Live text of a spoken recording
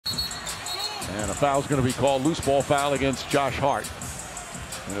And a foul's going to be called, loose ball foul against Josh Hart.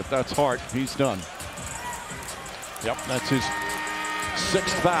 And if that's Hart, he's done. Yep, that's his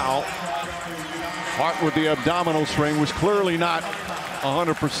 6th foul. Hart with the abdominal strain was clearly not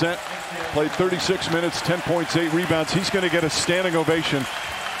 100%. Played 36 minutes, 10 points, 8 rebounds. He's going to get a standing ovation.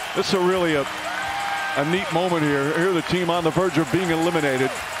 This is really a neat moment here. Here the team on the verge of being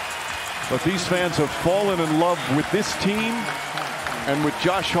eliminated. But these fans have fallen in love with this team and with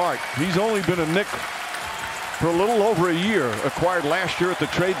Josh Hart. He's only been a Knick for a little over a year, acquired last year at the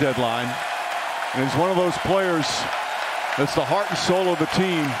trade deadline. And he's one of those players that's the heart and soul of the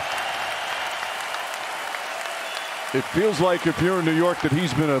team. It feels like if you're in New York that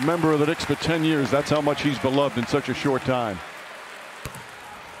he's been a member of the Knicks for 10 years. That's how much he's beloved in such a short time.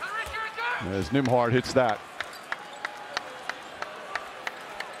 As Nembhard hits that.